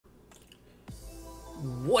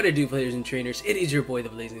What it do, players and trainers? It is your boy the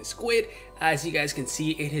Blazing Squid. As you guys can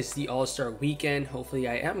see, it is the All-Star weekend. Hopefully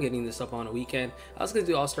I am getting this up on a weekend. I was gonna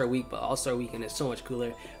do All-Star week, but All-Star weekend is so much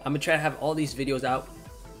cooler. I'm gonna try to have all these videos out,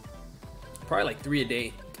 probably like 3 a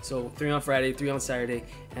day. So 3 on Friday, 3 on Saturday,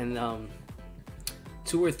 and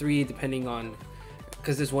 2 or 3 depending on,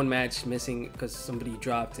 because there's one match missing because somebody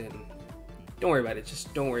dropped, and don't worry about it,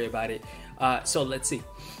 just don't worry about it. So let's see.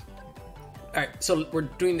 Alright, so we're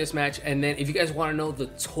doing this match, and then if you guys want to know the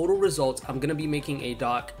total results, I'm going to be making a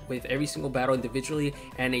doc with every single battle individually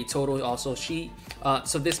and a total also sheet.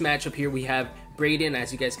 So this match up here, we have Braden,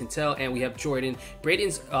 as you guys can tell, and we have Jordan.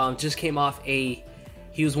 Braden's just came off he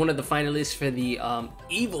was one of the finalists for the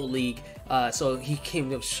Evil League, so he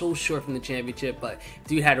came up so short from the championship, but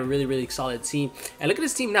dude had a really solid team. And look at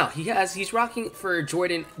his team now. He's rocking for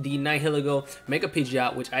Jordan the Nihiligo Mega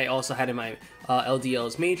Pidgeot, which I also had in my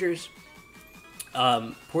LDL's majors.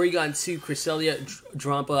 Porygon 2, Cresselia,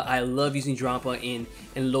 Drampa. I love using Drampa in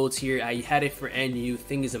low tier. I had it for NU.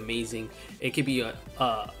 Thing is amazing. It could be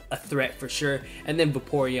a threat for sure. And then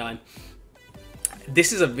Vaporeon.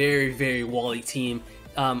 This is a very Wally team.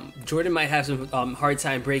 Jordan might have some hard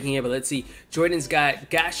time breaking it, but let's see. Jordan's got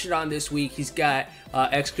Gastrodon this week. He's got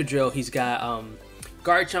Excadrill. He's got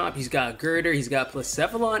Garchomp, he's got Girder, he's got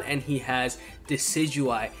Blacephalon, and he has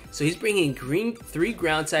Decidueye. So he's bringing 3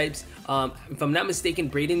 ground types. If I'm not mistaken,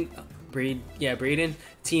 Braden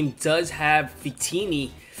team does have Victini,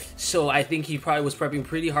 so I think he probably was prepping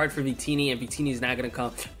pretty hard for Victini, and Victini is not gonna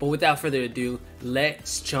come. But without further ado,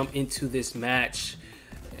 let's jump into this match.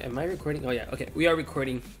 Am I recording? Oh yeah, okay, we are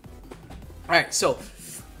recording. All right, so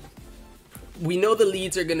we know the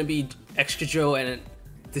leads are gonna be Excadrill and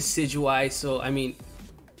Decidueye. So I mean,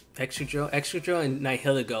 Excadrill and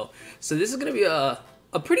Nihiligo. So this is gonna be a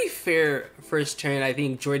pretty fair first turn. I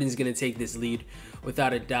think Jordan's gonna take this lead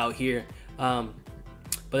without a doubt here. But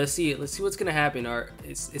let's see what's gonna happen.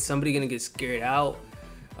 Is somebody gonna get scared out?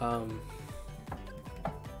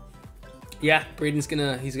 Yeah, Braden's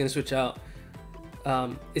gonna switch out.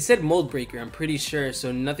 It said Mold Breaker, I'm pretty sure.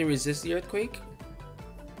 So nothing resists the earthquake.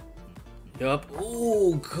 Yup.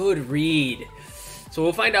 Ooh, good read. So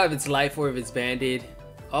we'll find out if it's life or if it's banded.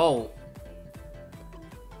 Oh,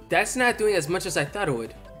 that's not doing as much as I thought it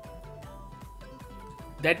would.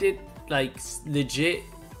 That did like legit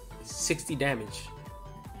 60 damage.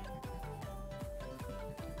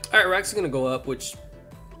 Alright, Rocks are gonna go up, which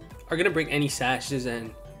are gonna bring any sashes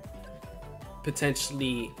and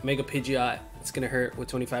potentially Mega Pidgeot. It's gonna hurt with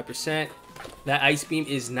 25%. That Ice Beam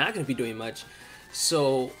is not gonna be doing much.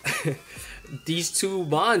 So these two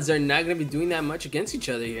bonds are not gonna be doing that much against each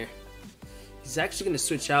other here. He's actually gonna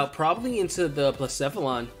switch out probably into the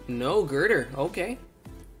Blacephalon. No, Girder. Okay.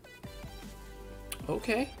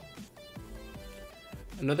 Okay.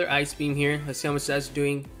 Another Ice Beam here. Let's see how much that's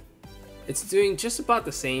doing. It's doing just about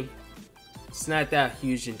the same. It's not that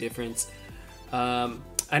huge in difference. I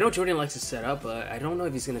know Jordan likes to set up, but I don't know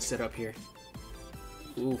if he's gonna set up here.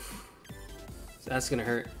 Oof. That's gonna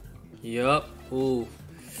hurt. Yup. Ooh.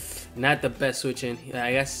 Not the best switch in. Yeah,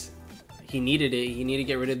 I guess he needed it. He needed to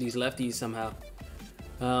get rid of these lefties somehow.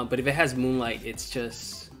 But if it has Moonlight, it's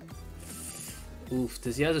just... Oof.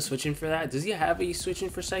 Does he have a switch in for that? Does he have a switch in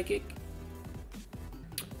for Psychic?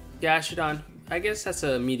 Gastrodon. I guess that's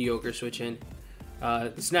a mediocre switch in.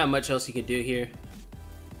 There's not much else he can do here.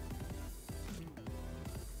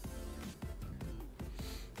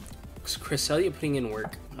 Cresselia putting in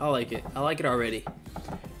work. I like it. I like it already.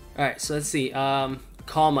 Alright, so let's see. Calm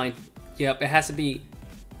Mind. Yep, it has to be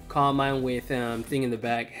Calm Mind with thing in the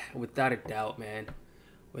back. Without a doubt, man.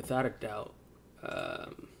 Without a doubt. I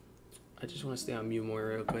just want to stay on mute more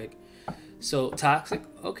real quick. So, Toxic.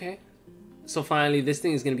 Okay. So finally, this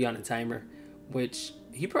thing is going to be on a timer, which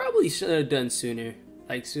he probably should have done sooner.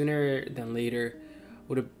 Like, sooner than later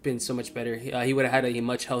would have been so much better. He would have had a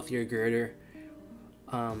much healthier Girder.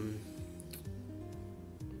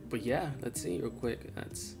 But yeah, let's see real quick.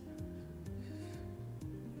 Does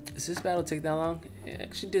this battle take that long? It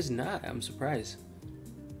actually does not. I'm surprised.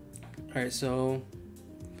 Alright, so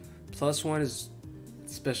 +1 is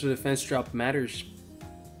special defense drop matters.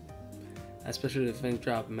 That special defense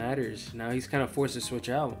drop matters. Now he's kind of forced to switch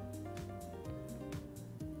out.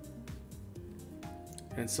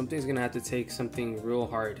 And something's gonna have to take something real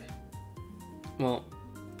hard. Well,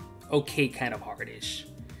 okay, kind of hardish.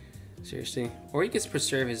 Seriously. Or he gets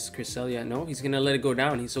preserve his Cresselia. No, he's gonna let it go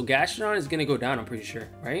down. So Gastrodon is gonna go down, I'm pretty sure,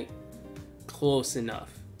 right? Close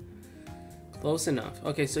enough. Close enough.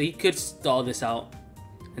 Okay, so he could stall this out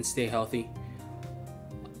and stay healthy.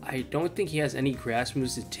 I don't think he has any grass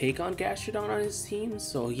moves to take on Gastrodon on his team,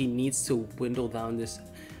 so he needs to dwindle down this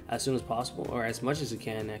as soon as possible, or as much as he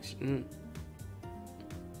can. Actually,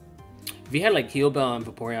 if he had like Heal Bell and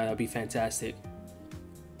Vaporeon, that'd be fantastic.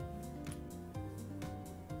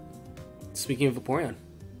 Speaking of Vaporeon,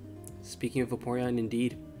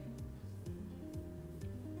 indeed.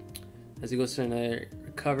 As he goes to another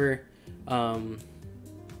recover,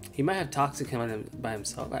 he might have Toxic on him by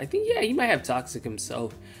himself. I think, yeah, he might have Toxic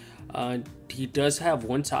himself. He does have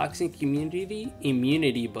one Toxic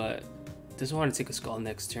immunity, but doesn't want to take a Scald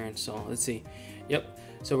next turn. So let's see. Yep.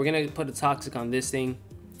 So we're gonna put a Toxic on this thing.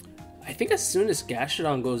 I think as soon as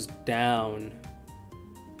Gastrodon goes down.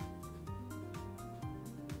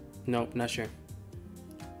 Nope, not sure.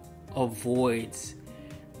 Avoids.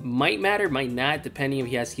 Might matter, might not, depending if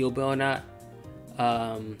he has Heal Bell or not.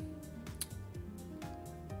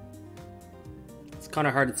 It's kind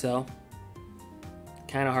of hard to tell.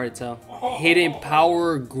 Hidden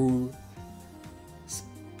Power Grew.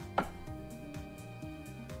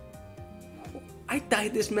 I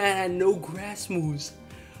thought this man had no grass moves.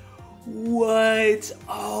 What?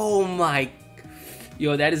 Oh my.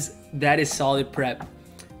 Yo, that is solid prep.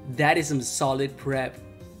 That is some solid prep.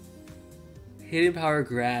 Hidden Power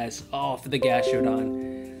Grass. Oh, for the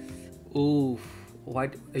Gastrodon. Ooh. Why?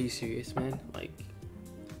 Are you serious, man? Like,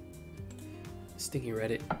 stinky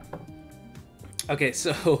Reddit. Okay,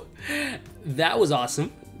 so that was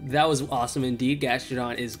awesome. That was awesome indeed.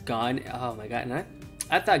 Gastrodon is gone. Oh my god. And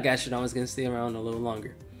I thought Gastrodon was going to stay around a little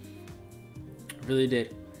longer. I really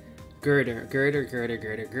did.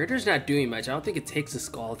 Girder's not doing much. I don't think it takes a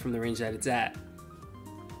Scald from the range that it's at.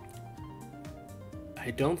 I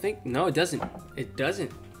don't think. No, it doesn't. It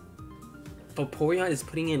doesn't. Vaporeon is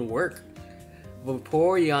putting in work.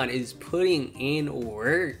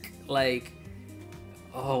 Like,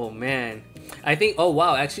 oh man. I think. Oh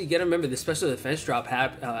wow. Actually, you gotta remember the special defense drop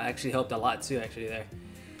actually helped a lot too. Actually, there.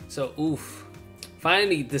 So oof.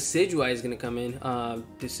 Finally, Decidueye is gonna come in.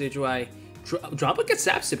 Decidueye. Drampa gets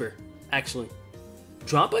Sap Sipper. Actually,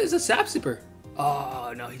 Drampa is a Sap Sipper.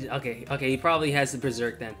 Oh no. Okay. He probably has the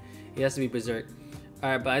Berserk then. He has to be Berserk.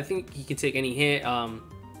 Alright, but I think he can take any hit.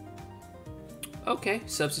 Okay,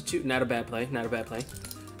 substitute, not a bad play, he's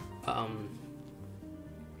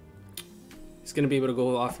gonna be able to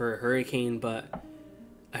go off for a Hurricane, but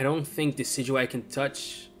I don't think Decidueye can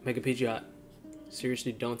touch Mega Pidgeot.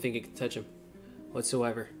 Seriously, don't think it can touch him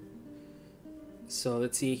whatsoever. So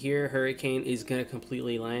let's see here, Hurricane is gonna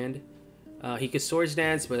completely land. He could Swords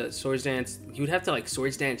Dance, but Swords Dance, he would have to like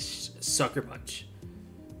Swords Dance Sucker Punch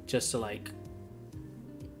just to like.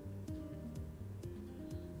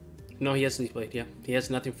 No, he has Leaf Blade, yeah. He has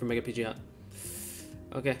nothing for Mega Pidgeot.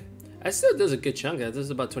 Okay. That still does a good chunk. That does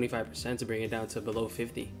about 25% to bring it down to below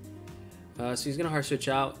 50. So he's going to hard switch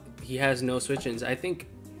out. He has no switch-ins. I think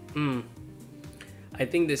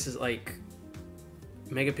this is like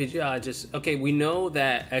Mega Pidgeot just... Okay, we know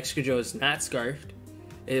that Excadrill is not Scarfed.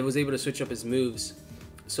 It was able to switch up his moves.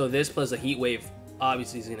 So this plus a Heat Wave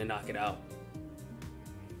obviously is going to knock it out.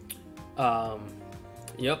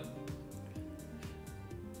 Yep.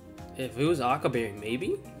 If it was Akaberry,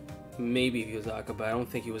 maybe if he was Akka, but I don't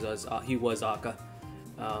think he was Akka.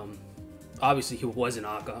 Obviously he wasn't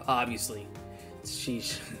Akka. Obviously,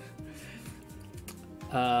 sheesh.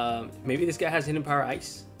 Maybe this guy has Hidden Power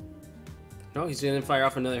Ice. No, he's gonna fire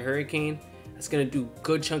off another Hurricane. That's gonna do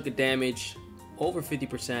good chunk of damage, over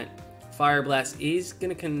 50%. Fire Blast is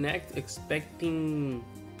gonna connect, expecting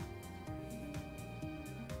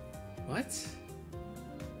what?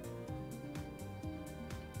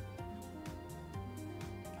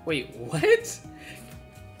 Wait, what?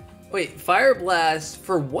 Wait, Fire Blast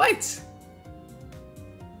for what?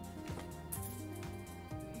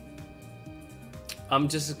 I'm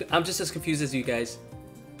just as confused as you guys.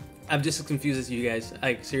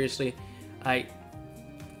 Like seriously,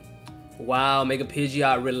 wow, Mega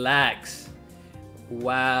Pidgeot, relax.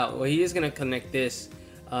 Wow, well he is gonna connect this.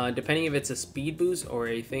 Depending if it's a speed boost or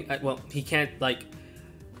a thing. Well, he can't like.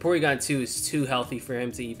 Porygon 2 is too healthy for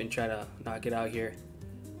him to even try to knock it out here.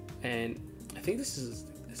 And I think this is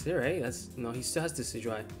it, right? No, he still has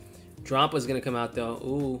Decidueye. Drompa's gonna come out though.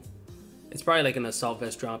 Ooh, it's probably like an Assault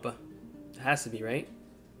Vest Drampa. It has to be, right?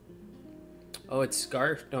 Oh, it's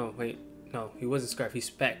Scarf. No, wait, no, he wasn't Scarf. He's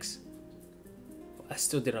Specs. That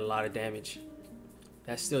still did a lot of damage.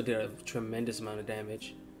 That still did a tremendous amount of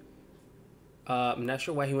damage. I'm not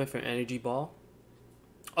sure why he went for Energy Ball.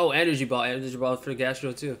 Oh, Energy Ball for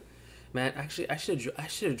Gastro too. Man, actually, I should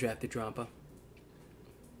have drafted Drampa.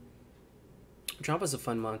 Drompa's a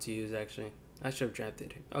fun mon to use, actually. I should have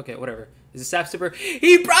drafted him. Okay, whatever. Is it Sap Sipper?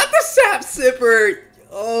 He brought the Sap Sipper!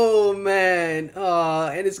 Oh, man. Oh,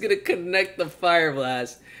 and it's going to connect the Fire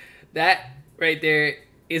Blast. That right there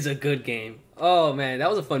is a good game. Oh man, that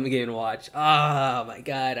was a fun game to watch. Oh my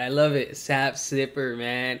god, I love it. Sap Sipper,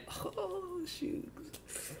 man. Oh shoot.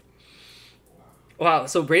 Wow,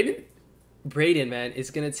 so Braden, man,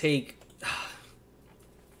 is gonna take.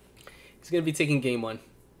 He's gonna be taking game one.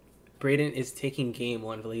 Braden is taking game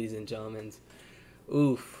one, ladies and gentlemen.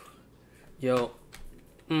 Oof. Yo.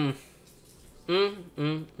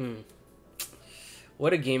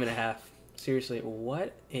 What a game and a half. Seriously,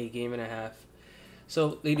 what a game and a half.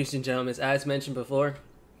 So, ladies and gentlemen, as mentioned before,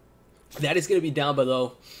 that is going to be down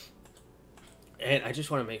below. And I just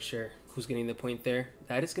want to make sure who's getting the point there.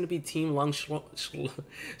 That is going to be Team Long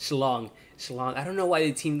Schlong. I don't know why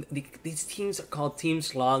these teams are called Team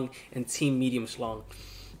Schlong and Team Medium Schlong.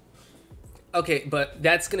 Okay, but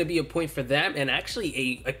that's going to be a point for them, and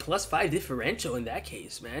actually a +5 differential in that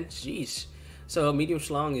case, man. Jeez. So Medium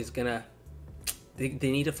Schlong is going to...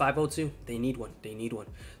 They need a 502. They need one. They need one.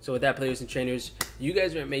 So with that, players and trainers, you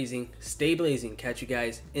guys are amazing. Stay blazing. Catch you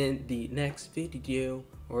guys in the next video,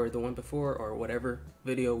 or the one before, or whatever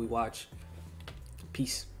video we watch.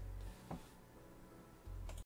 Peace.